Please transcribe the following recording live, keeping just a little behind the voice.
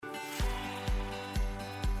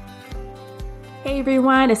Hey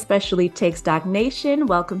everyone, especially Take Stock Nation.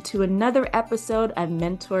 Welcome to another episode of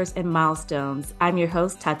Mentors and Milestones. I'm your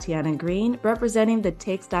host, Tatiana Green, representing the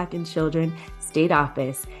Take Stock in Children State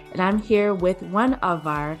Office. And I'm here with one of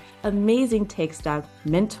our amazing Take Stock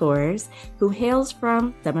mentors who hails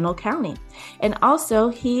from Seminole County. And also,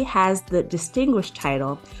 he has the distinguished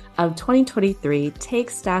title of 2023 Take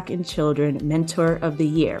Stock in Children Mentor of the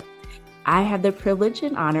Year. I have the privilege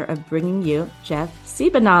and honor of bringing you Jeff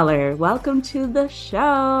Siebenaller. Welcome to the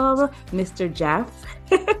show, Mr. Jeff.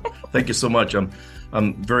 Thank you so much. I'm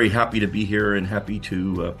very happy to be here and happy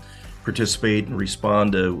to participate and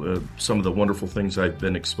respond to some of the wonderful things I've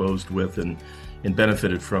been exposed with and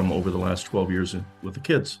benefited from over the last 12 years with the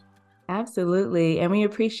kids. Absolutely. And we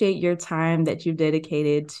appreciate your time that you've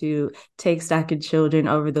dedicated to Take Stock in Children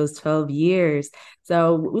over those 12 years.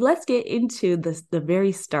 So let's get into the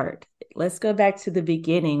very start. Let's go back to the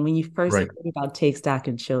beginning when you first heard about Take Stock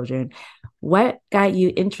in Children. What got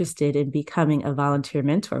you interested in becoming a volunteer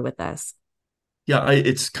mentor with us? Yeah,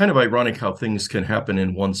 it's kind of ironic how things can happen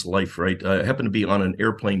in one's life, right? I happened to be on an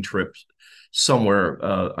airplane trip somewhere.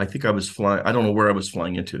 I think I was flying. I don't know where I was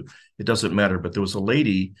flying into. It doesn't matter. But there was a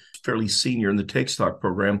lady, fairly senior in the Take Stock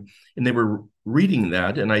program, and they were reading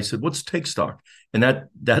that. And I said, "What's Take Stock?" And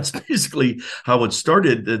that's basically how it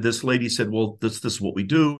started. This lady said, "Well, this is what we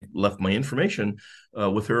do." Left my information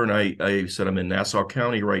with her, and I said, "I'm in Nassau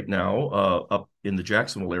County right now, up in the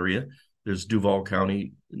Jacksonville area. There's Duval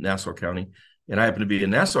County, Nassau County." And I happened to be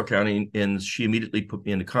in Nassau County, and she immediately put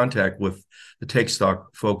me into contact with the Take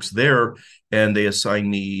Stock folks there, and they assigned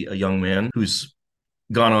me a young man who's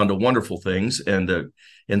gone on to wonderful things. And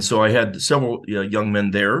so I had several young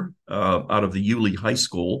men there out of the Yulee High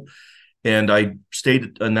School, and I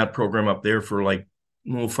stayed in that program up there for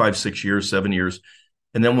 5, 6 years, 7 years.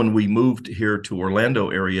 And then when we moved here to Orlando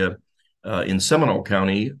area in Seminole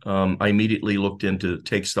County, I immediately looked into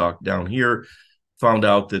Take Stock down here, found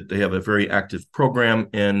out that they have a very active program,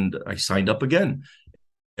 and I signed up again.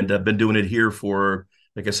 And I've been doing it here for,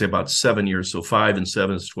 like I say, about 7 years. So 5 and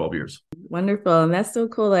 7 is 12 years. Wonderful. And that's so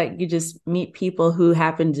cool that you just meet people who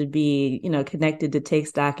happen to be, connected to Take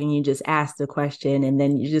Stock, and you just ask the question and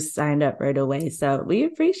then you just signed up right away. So we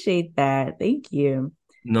appreciate that. Thank you.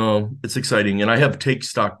 No, it's exciting. And I have Take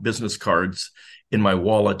Stock business cards in my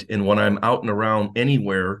wallet. And when I'm out and around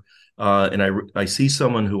anywhere, and I see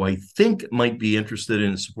someone who I think might be interested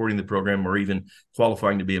in supporting the program or even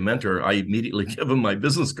qualifying to be a mentor, I immediately give them my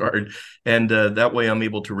business card. And that way I'm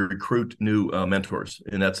able to recruit new mentors.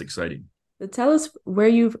 And that's exciting. So tell us where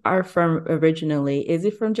you are from originally. Is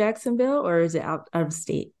it from Jacksonville or is it out of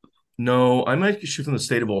state? No, I'm actually from the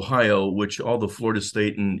state of Ohio, which all the Florida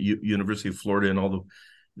State and University of Florida and all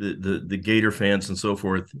the Gator fans and so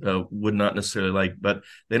forth would not necessarily like, but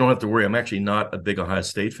they don't have to worry. I'm actually not a big Ohio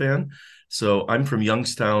State fan. So I'm from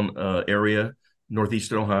Youngstown area,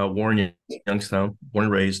 Northeastern Ohio, Warren, Youngstown, born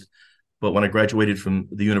and raised. But when I graduated from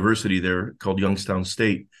the university there called Youngstown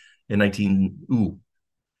State in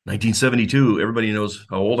 1972, everybody knows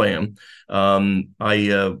how old I am.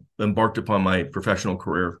 I embarked upon my professional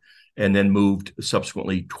career and then moved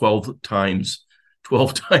subsequently 12 times,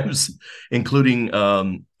 including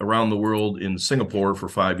around the world in Singapore for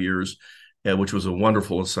 5 years, which was a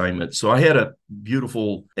wonderful assignment. So I had a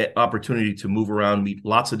beautiful opportunity to move around, meet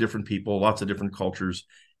lots of different people, lots of different cultures,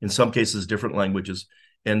 in some cases, different languages.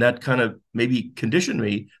 And that kind of maybe conditioned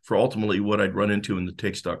me for ultimately what I'd run into in the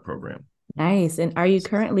Take Stock program. Nice. And are you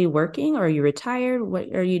currently working or are you retired?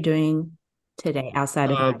 What are you doing today outside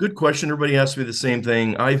of Good question. Everybody asks me the same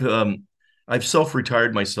thing. I've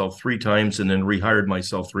self-retired myself 3 times and then rehired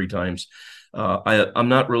myself 3 times. I'm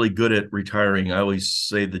not really good at retiring. I always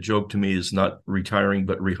say the joke to me is not retiring,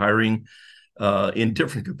 but rehiring in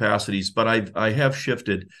different capacities. But I have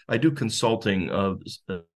shifted. I do consulting,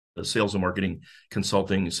 sales and marketing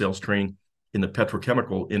consulting, sales training in the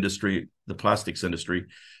petrochemical industry, the plastics industry.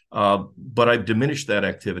 But I've diminished that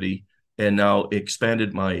activity and now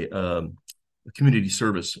expanded my community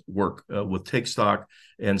service work with Take Stock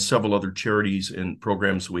and several other charities and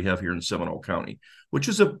programs we have here in Seminole County, which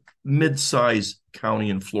is a mid-sized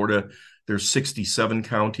county in Florida. There's 67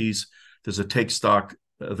 counties. There's a Take Stock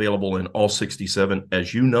available in all 67,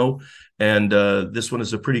 as you know, and this one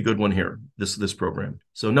is a pretty good one here, this program.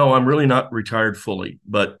 So no, I'm really not retired fully,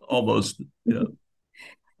 but almost. Yeah.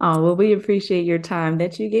 Oh, well, we appreciate your time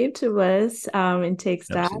that you gave to us and Take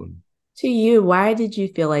Stock. Absolutely. To you, why did you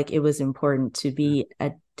feel like it was important to be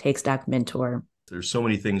a Take Stock mentor? There's so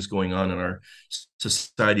many things going on in our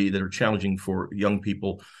society that are challenging for young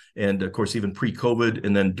people. And of course, even pre-COVID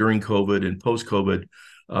and then during COVID and post-COVID,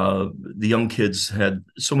 the young kids had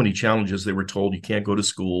so many challenges. They were told you can't go to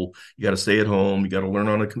school, you got to stay at home, you got to learn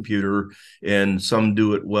on a computer, and some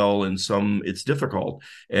do it well, and some it's difficult,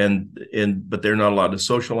 and but they're not allowed to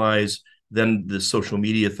socialize. Then the social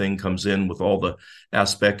media thing comes in with all the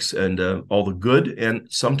aspects and all the good and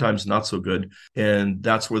sometimes not so good, and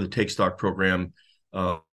that's where the Take Stock program,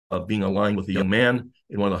 being aligned with a young man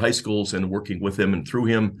in one of the high schools and working with him and through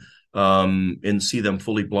him, and see them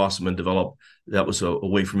fully blossom and develop. That was a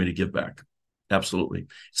way for me to give back. Absolutely.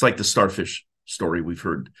 It's like the starfish story we've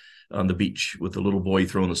heard on the beach with the little boy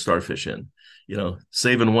throwing the starfish in,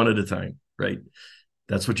 saving one at a time, right?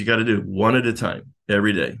 That's what you got to do, one at a time,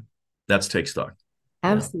 every day. That's Take Stock.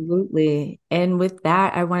 Yeah. Absolutely. And with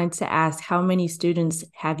that, I wanted to ask, how many students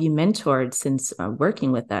have you mentored since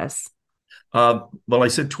working with us? Well, I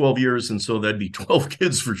said 12 years, and so that'd be 12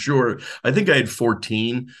 kids for sure. I think I had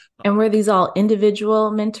 14. And were these all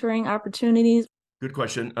individual mentoring opportunities? Good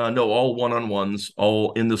question. No, all one-on-ones,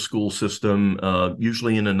 all in the school system,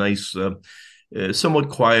 usually in a nice, somewhat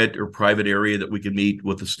quiet or private area that we could meet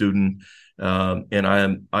with the student.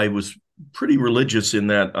 And I was pretty religious in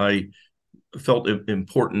that I felt it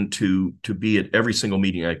important to be at every single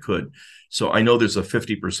meeting I could. So I know there's a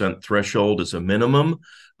 50% threshold as a minimum,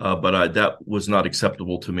 but that was not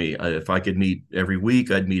acceptable to me. If I could meet every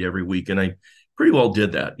week, I'd meet every week, and I pretty well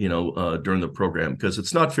did that, during the program, because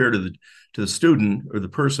it's not fair to the student or the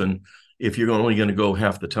person if you're only going to go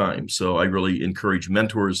half the time. So I really encourage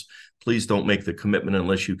mentors. Please don't make the commitment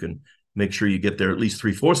unless you can make sure you get there at least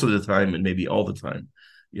 3/4 of the time and maybe all the time,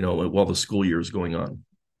 while the school year is going on.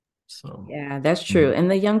 So Yeah, that's true. And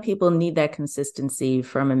the young people need that consistency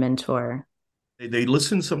from a mentor. they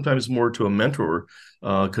listen sometimes more to a mentor,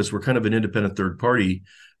 because we're kind of an independent third party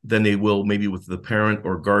than they will maybe with the parent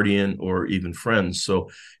or guardian or even friends. So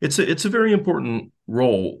it's a very important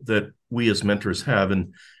role that we as mentors have.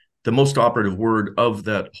 And the most operative word of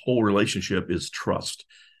that whole relationship is trust.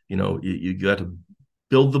 You got to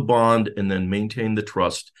build the bond and then maintain the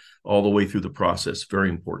trust all the way through the process. Very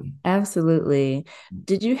important. Absolutely.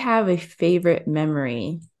 Did you have a favorite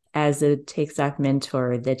memory as a Take Stock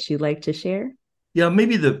mentor that you'd like to share? Yeah,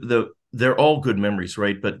 maybe they're all good memories,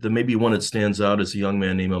 right? But the maybe one that stands out is a young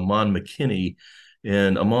man named Amon McKinney,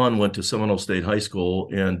 and Amon went to Seminole State High School,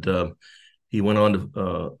 and he went on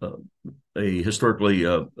to a historically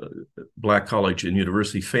black college and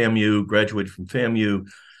university, FAMU, graduated from FAMU,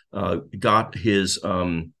 got his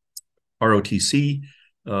ROTC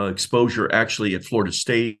exposure actually at Florida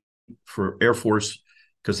State for Air Force,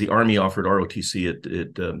 because the Army offered ROTC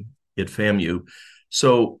at FAMU.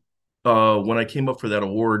 So when I came up for that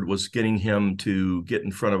award, was getting him to get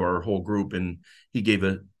in front of our whole group, and he gave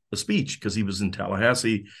a speech because he was in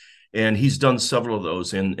Tallahassee, and he's done several of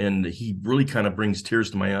those, and he really kind of brings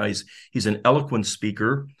tears to my eyes. He's an eloquent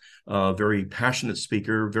speaker, very passionate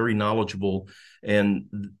speaker, very knowledgeable, and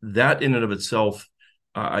that in and of itself,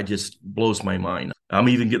 I just blows my mind. I'm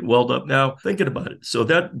even getting welled up now thinking about it. So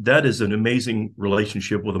that is an amazing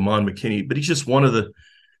relationship with Amon McKinney, but he's just one of the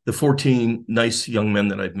 14 nice young men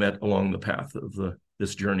that I've met along the path of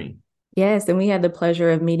this journey. Yes, and we had the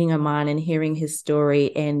pleasure of meeting Amon and hearing his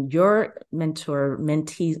story and your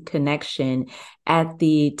mentor-mentee connection at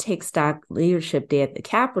the Take Stock Leadership Day at the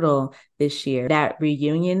Capitol this year. That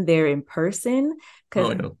reunion there in person,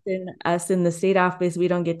 because us in the state office, we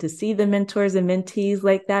don't get to see the mentors and mentees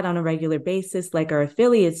like that on a regular basis like our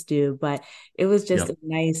affiliates do. But it was just a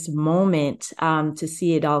nice moment to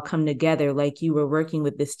see it all come together, like you were working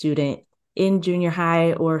with the student in junior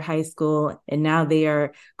high or high school, and now they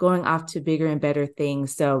are going off to bigger and better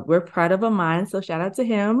things. So we're proud of Amon. So shout out to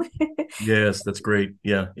him. Yes, that's great.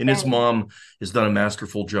 Yeah. And his mom has done a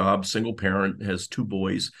masterful job, single parent, has 2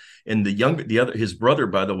 boys. And his brother,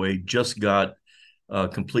 by the way, just got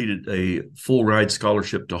completed a full ride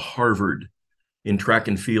scholarship to Harvard in track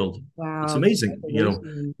and field. Wow. It's amazing.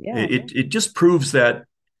 It just proves that,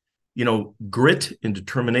 grit and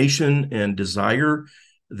determination and desire,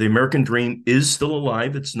 the American dream is still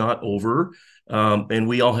alive. It's not over. And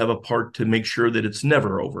we all have a part to make sure that it's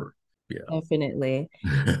never over. Yeah. Definitely.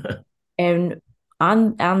 And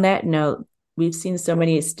on that note, we've seen so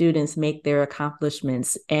many students make their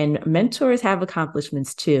accomplishments, and mentors have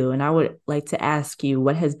accomplishments too. And I would like to ask you,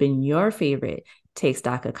 what has been your favorite Take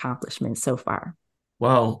Stock accomplishment so far?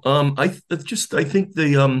 Wow. I think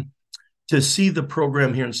to see the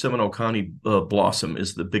program here in Seminole County blossom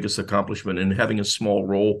is the biggest accomplishment, and having a small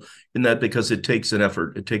role in that, because it takes an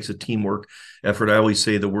effort. It takes a teamwork effort. I always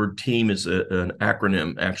say the word team is an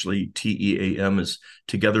acronym. Actually, TEAM is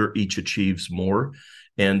together each achieves more.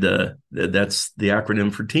 And that's the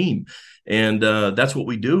acronym for team. And that's what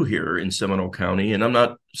we do here in Seminole County. And I'm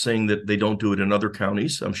not saying that they don't do it in other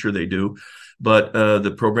counties. I'm sure they do. But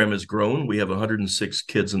the program has grown. We have 106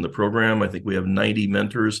 kids in the program. I think we have 90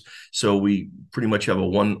 mentors. So we pretty much have a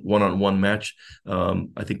one-on-one match.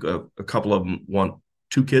 I think a couple of them want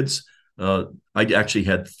two kids. I actually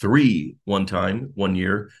had three one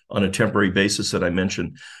year on a temporary basis that I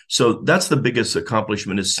mentioned. So that's the biggest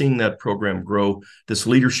accomplishment, is seeing that program grow. This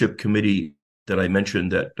leadership committee that I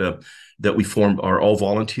mentioned that we formed are all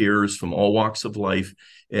volunteers from all walks of life,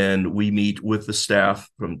 and we meet with the staff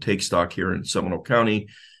from Take Stock here in Seminole County,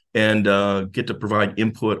 and get to provide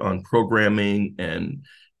input on programming and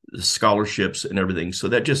scholarships and everything. So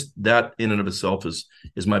that in and of itself is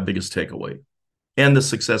my biggest takeaway, and the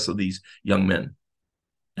success of these young men.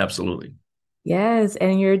 Absolutely. Yes,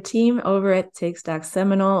 and your team over at Take Stock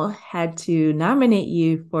Seminole had to nominate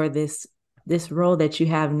you for this role that you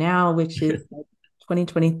have now, which is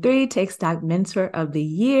 2023 Take Stock Mentor of the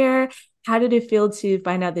Year. How did it feel to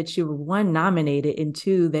find out that you were, one, nominated, and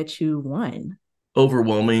two, that you won?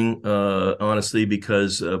 Overwhelming, honestly,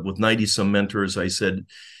 because with 90 some mentors, I said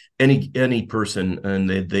any person, and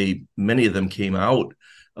they many of them came out.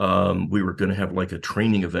 We were going to have like a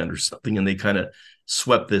training event or something, and they kind of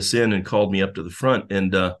swept this in and called me up to the front.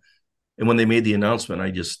 And when they made the announcement,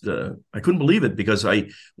 I couldn't believe it, because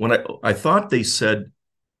when I thought they said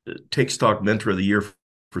Take Stock Mentor of the Year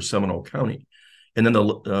for Seminole County, and then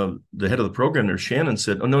the head of the program there, Shannon,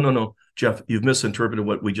 said, "Oh, no, Jeff, you've misinterpreted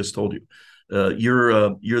what we just told you.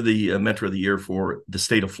 You're the Mentor of the Year for the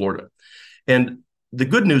state of Florida." And the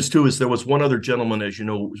good news, too, is there was one other gentleman, as you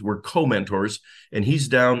know, we're co-mentors, and he's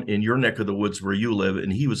down in your neck of the woods where you live,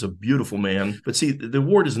 and he was a beautiful man. But see, the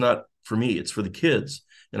award is not for me, it's for the kids.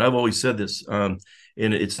 And I've always said this, and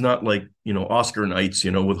it's not like, Oscar nights,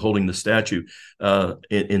 with holding the statue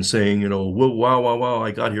and saying, wow,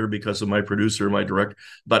 I got here because of my producer, my director,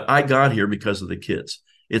 but I got here because of the kids.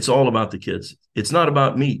 It's all about the kids. It's not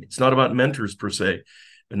about me. It's not about mentors per se.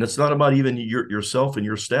 And it's not about even yourself and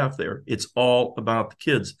your staff there. It's all about the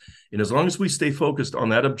kids. And as long as we stay focused on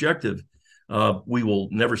that objective, we will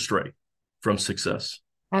never stray from success.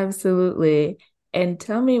 Absolutely. And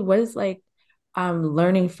tell me, what is like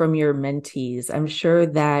learning from your mentees? I'm sure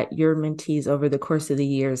that your mentees over the course of the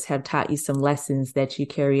years have taught you some lessons that you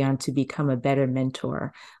carry on to become a better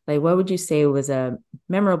mentor. Like, what would you say was a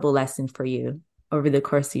memorable lesson for you over the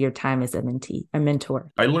course of your time as a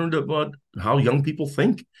mentor? I learned about how young people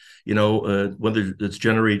think, whether it's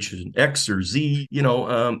Generation X or Z,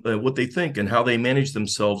 what they think and how they manage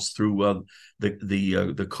themselves through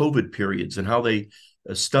the COVID periods, and how they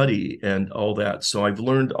study and all that. So I've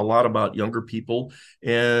learned a lot about younger people,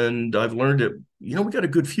 and I've learned that, we got a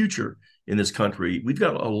good future in this country. We've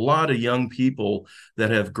got a lot of young people that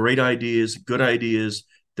have great ideas, good ideas.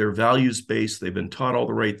 They're values based. They've been taught all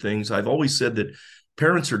the right things. I've always said that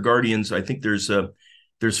parents or guardians, I think there's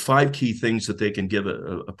five key things that they can give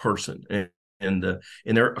a person, and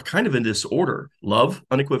they're kind of in this order: love,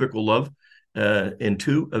 unequivocal love, and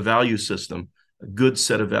two, a value system, a good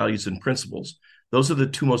set of values and principles. Those are the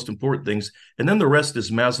two most important things. And then the rest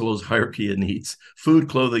is Maslow's hierarchy of needs: food,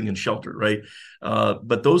 clothing, and shelter, right?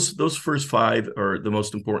 But those first five are the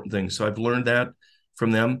most important things. So I've learned that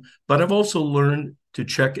from them. But I've also learned to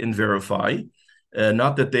check and verify.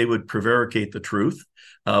 Not that they would prevaricate the truth,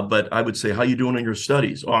 but I would say, "How you doing in your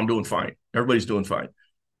studies?" "Oh, I'm doing fine." Everybody's doing fine.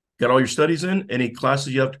 "Got all your studies in? Any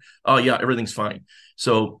classes you have to?" "Oh, yeah, everything's fine."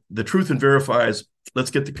 So the truth and verify is,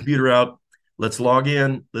 let's get the computer out. Let's log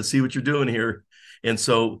in. Let's see what you're doing here. And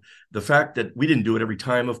so the fact that we didn't do it every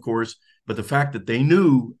time, of course, but the fact that they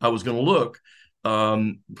knew I was going to look,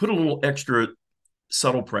 put a little extra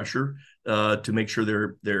subtle pressure to make sure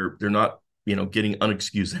they're not, getting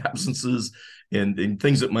unexcused absences and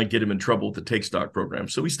things that might get them in trouble with the Take Stock program.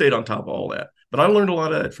 So we stayed on top of all that. But I learned a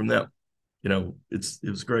lot of that from them. It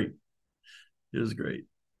was great. It was great.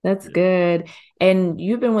 That's good. And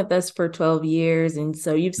you've been with us for 12 years. And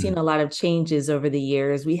so you've Mm-hmm. seen a lot of changes over the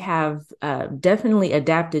years. We have definitely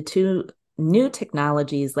adapted to new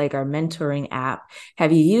technologies like our mentoring app.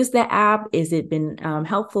 Have you used the app? Has it been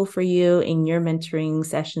helpful for you in your mentoring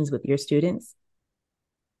sessions with your students?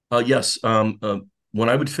 Yes. When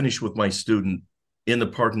I would finish with my student in the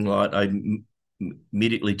parking lot, I'd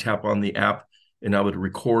immediately tap on the app, and I would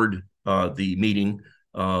record the meeting,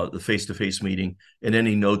 the face-to-face meeting, and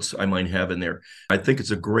any notes I might have in there. I think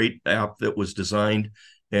it's a great app that was designed,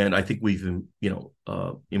 and I think we've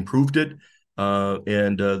improved it.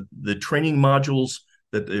 And the training modules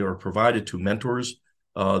that they are provided to mentors,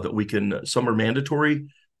 some are mandatory,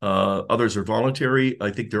 others are voluntary.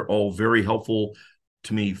 I think they're all very helpful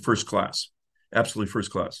to me first class, absolutely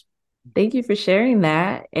first class. Thank you for sharing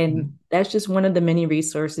that. And Mhm. that's just one of the many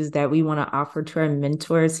resources that we want to offer to our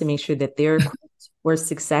mentors to make sure that they're equipped for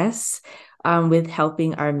success with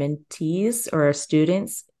helping our mentees or our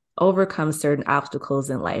students overcome certain obstacles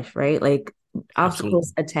in life, right? Like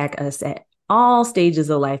obstacles Absolutely. attack us at all stages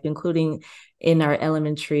of life, including in our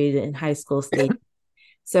elementary and high school stage.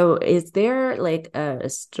 So, is there like a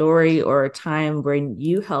story or a time when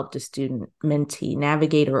you helped a student mentee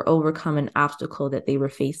navigate or overcome an obstacle that they were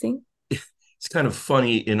facing? It's kind of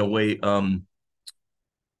funny in a way.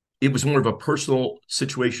 It was more of a personal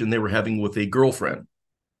situation they were having with a girlfriend.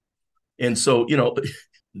 And so,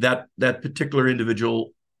 that particular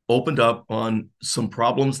individual opened up on some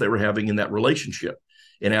problems they were having in that relationship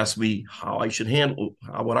and asked me how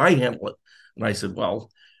would I handle it? And I said,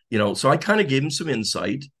 well, so I kind of gave them some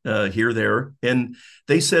insight here, there. And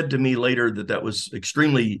they said to me later that that was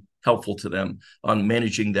extremely helpful to them on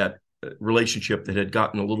managing that relationship that had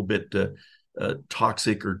gotten a little bit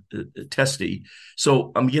toxic or testy.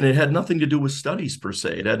 So, again, it had nothing to do with studies per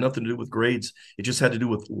se. It had nothing to do with grades. It just had to do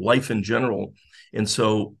with life in general. And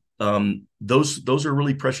so, those are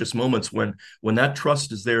really precious moments when that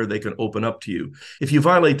trust is there, they can open up to you. If you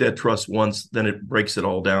violate that trust once, then it breaks it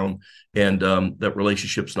all down, and that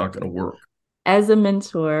relationship's not going to work. As a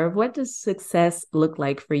mentor, what does success look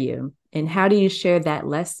like for you? And how do you share that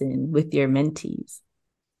lesson with your mentees?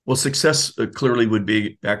 Well, success clearly would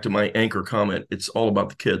be, back to my anchor comment, it's all about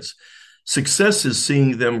the kids. Success is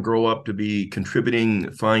seeing them grow up to be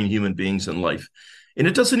contributing, fine human beings in life. And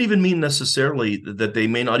it doesn't even mean necessarily that they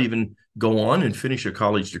may not even go on and finish a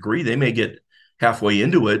college degree. They may get halfway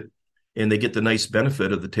into it and they get the nice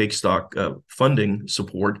benefit of the Take Stock funding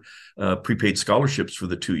support, prepaid scholarships for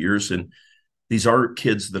the 2 years. And these are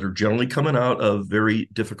kids that are generally coming out of very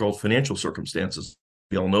difficult financial circumstances.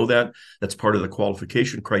 We all know that. That's part of the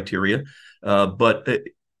qualification criteria. But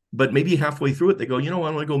maybe halfway through it, they go, I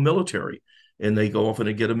want to go military. And they go off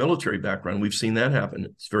and get a military background. We've seen that happen.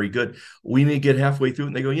 It's very good. We may get halfway through it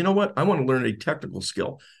and they go, you know what? I want to learn a technical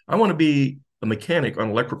skill. I want to be a mechanic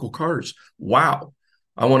on electrical cars. Wow.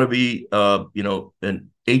 I want to be,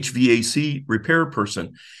 an HVAC repair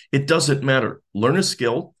person. It doesn't matter. Learn a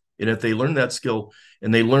skill. And if they learn that skill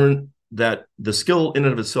and they learn that the skill in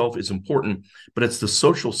and of itself is important, but it's the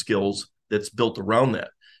social skills that's built around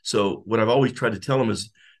that. So what I've always tried to tell them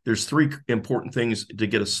is there's three important things to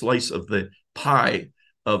get a slice of the pie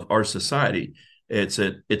of our society. It's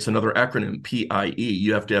another acronym, PIE.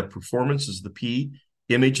 You have to have performance is the P,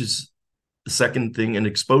 image is the second thing, and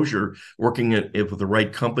exposure, working with the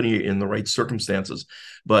right company in the right circumstances.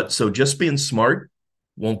 But so just being smart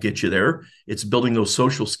won't get you there. It's building those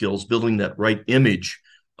social skills, building that right image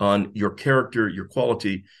on your character, your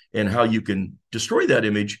quality, and how you can destroy that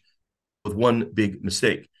image with one big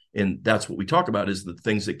mistake. And that's what we talk about, is the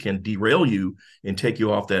things that can derail you and take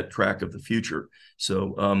you off that track of the future.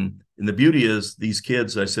 So, and the beauty is these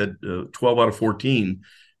kids, I said, 12 out of 14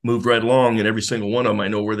 moved right along, and every single one of them, I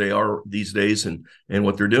know where they are these days and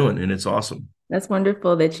what they're doing. And it's awesome. That's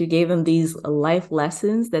wonderful that you gave them these life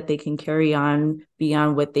lessons that they can carry on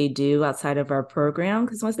beyond what they do outside of our program.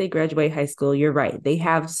 Because once they graduate high school, you're right, they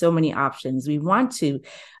have so many options. We want to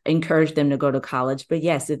encourage them to go to college. But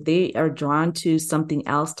yes, if they are drawn to something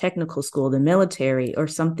else, technical school, the military, or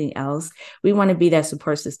something else, we want to be that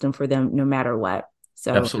support system for them no matter what.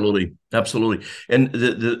 So Absolutely. Absolutely. And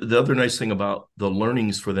the other nice thing about the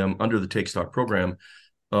learnings for them under the Take Stock program,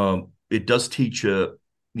 it does teach,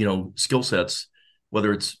 skill sets,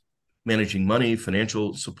 whether it's managing money,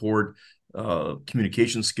 financial support,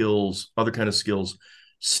 communication skills, other kind of skills,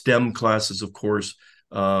 STEM classes, of course,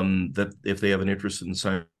 that if they have an interest in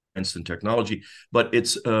science and technology. But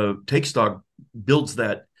it's Take Stock builds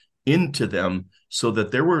that into them so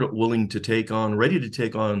that they're willing to ready to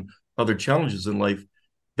take on other challenges in life,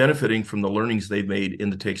 benefiting from the learnings they've made in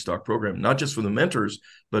the Take Stock program, not just from the mentors,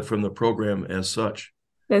 but from the program as such.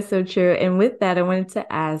 that's so true. And with that, I wanted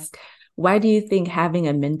to ask, why do you think having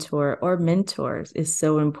a mentor or mentors is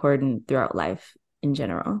so important throughout life in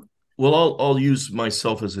general? Well, I'll use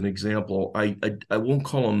myself as an example. I won't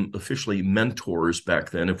call them officially mentors back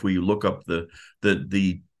then. If we look up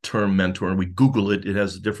the term mentor and we Google it, it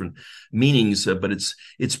has different meanings, but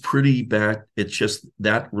it's pretty bad. It's just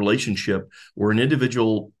that relationship where an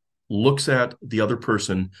individual looks at the other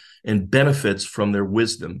person and benefits from their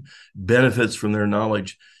wisdom, benefits from their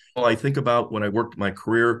knowledge. Well, I think about when I worked my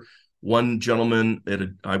career. One gentleman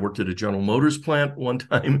I worked at a General Motors plant one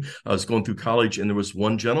time. I was going through college, and there was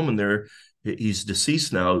one gentleman there. He's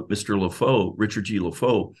deceased now, Mr. LaFoe, Richard G.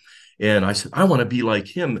 LaFoe. And I said, I want to be like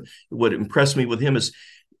him. What impressed me with him is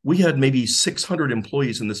we had maybe 600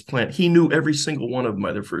 employees in this plant. He knew every single one of them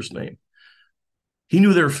by their first name. He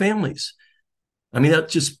knew their families. I mean,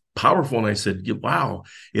 that's just powerful. And I said, wow,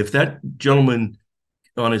 if that gentleman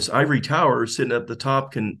on his ivory tower sitting at the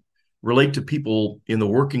top can relate to people in the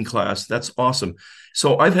working class, that's awesome.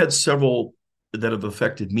 So I've had several that have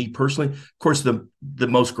affected me personally. Of course, the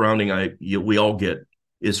most grounding we all get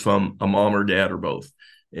is from a mom or dad or both.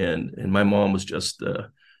 And my mom was just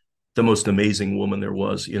the most amazing woman there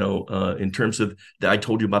was, in terms of I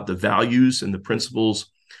told you about the values and the principles.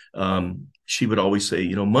 She would always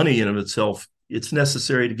say, money in of itself, it's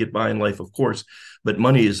necessary to get by in life, of course, but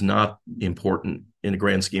money is not important in the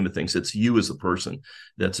grand scheme of things. It's you as a person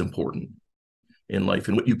that's important in life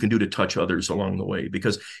and what you can do to touch others along the way.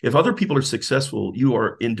 Because if other people are successful, you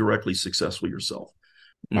are indirectly successful yourself.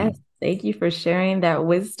 Yes, thank you for sharing that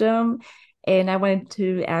wisdom. And I wanted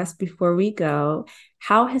to ask before we go,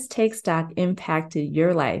 how has Take Stock impacted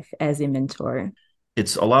your life as a mentor?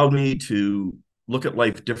 It's allowed me to look at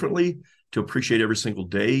life differently, to appreciate every single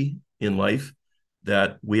day in life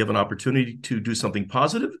that we have an opportunity to do something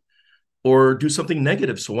positive or do something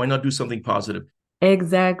negative. So why not do something positive?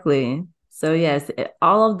 Exactly. So, yes,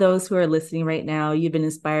 all of those who are listening right now, you've been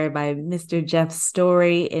inspired by Mr. Jeff's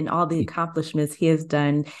story and all the accomplishments he has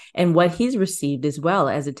done and what he's received as well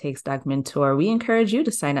as a Take Stock mentor. We encourage you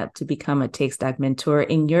to sign up to become a Take Stock mentor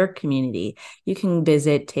in your community. You can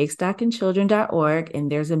visit takestockinchildren.org,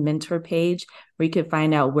 and there's a mentor page where you can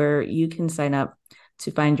find out where you can sign up to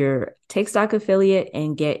find your Take Stock affiliate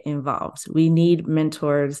and get involved. We need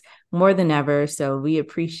mentors more than ever. So we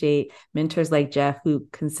appreciate mentors like Jeff who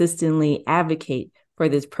consistently advocate for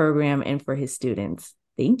this program and for his students.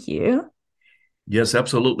 Thank you. Yes,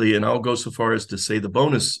 absolutely. And I'll go so far as to say the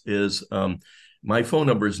bonus is my phone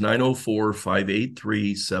number is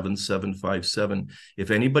 904-583-7757. If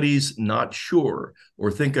anybody's not sure or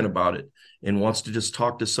thinking about it and wants to just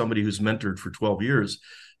talk to somebody who's mentored for 12 years,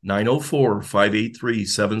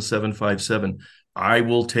 904-583-7757. I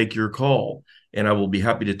will take your call and I will be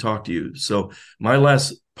happy to talk to you. So my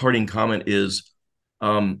last parting comment is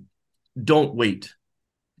don't wait.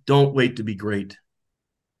 Don't wait to be great.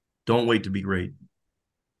 Don't wait to be great.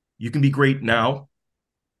 You can be great now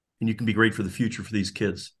and you can be great for the future for these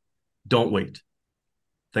kids. Don't wait.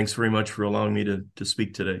 Thanks very much for allowing me to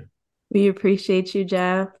speak today. We appreciate you,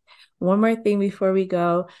 Jeff. One more thing before we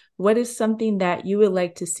go. What is something that you would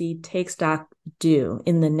like to see Take Stock do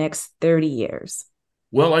in the next 30 years?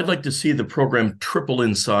 Well, I'd like to see the program triple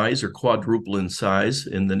in size or quadruple in size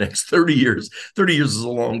in the next 30 years. 30 years is a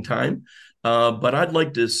long time. But I'd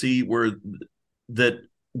like to see that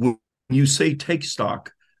when you say take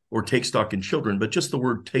stock or take stock in children, but just the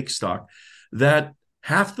word take stock, that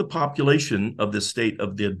half the population of the state,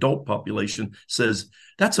 of the adult population, says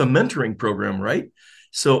that's a mentoring program, right?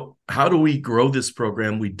 So how do we grow this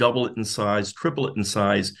program? We double it in size, triple it in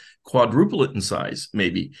size, quadruple it in size,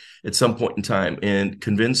 maybe at some point in time, and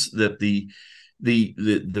convince that the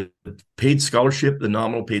paid scholarship, the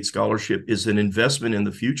nominal paid scholarship, is an investment in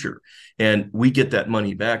the future, and we get that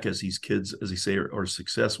money back as these kids, as they say, are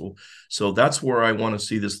successful. So that's where I want to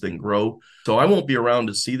see this thing grow. So I won't be around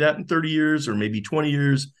to see that in 30 years or maybe 20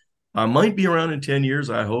 years. I might be around in 10 years,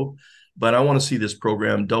 I hope, but I want to see this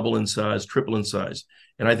program double in size, triple in size.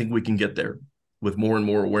 And I think we can get there with more and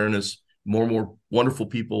more awareness, more and more wonderful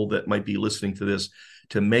people that might be listening to this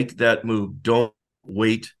to make that move. Don't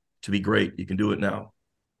wait to be great. You can do it now.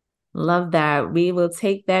 Love that. We will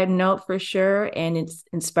take that note for sure. And it's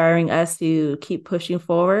inspiring us to keep pushing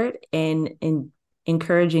forward and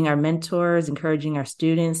encouraging our mentors, encouraging our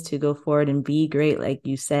students to go forward and be great, like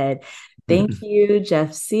you said. Thank you,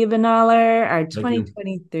 Jeff Siebenaller, our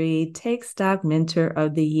 2023 Take Stock Mentor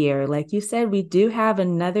of the Year. Like you said, we do have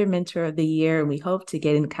another Mentor of the Year, and we hope to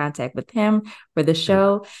get in contact with him for the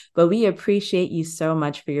show. But we appreciate you so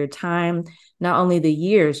much for your time, not only the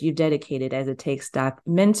years you've dedicated as a Take Stock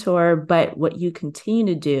mentor, but what you continue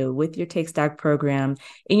to do with your Take Stock program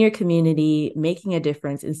in your community, making a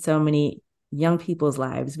difference in so many young people's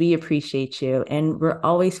lives. We appreciate you, and we're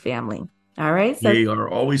always family. All right. So we are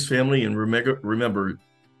always family, and remember,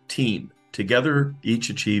 team. Together, each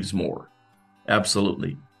achieves more.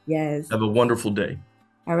 Absolutely. Yes. Have a wonderful day.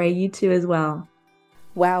 All right. You too as well.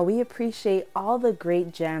 Wow, we appreciate all the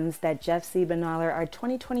great gems that Jeff Siebenaller, our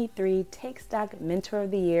 2023 Take Stock Mentor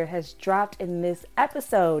of the Year, has dropped in this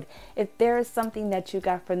episode. If there is something that you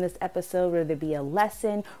got from this episode, whether it be a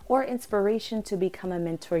lesson or inspiration to become a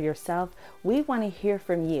mentor yourself, we want to hear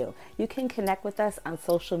from you. You can connect with us on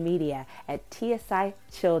social media at TSI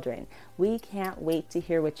Children. We can't wait to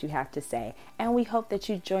hear what you have to say, and we hope that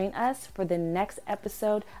you join us for the next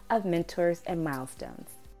episode of Mentors and Milestones.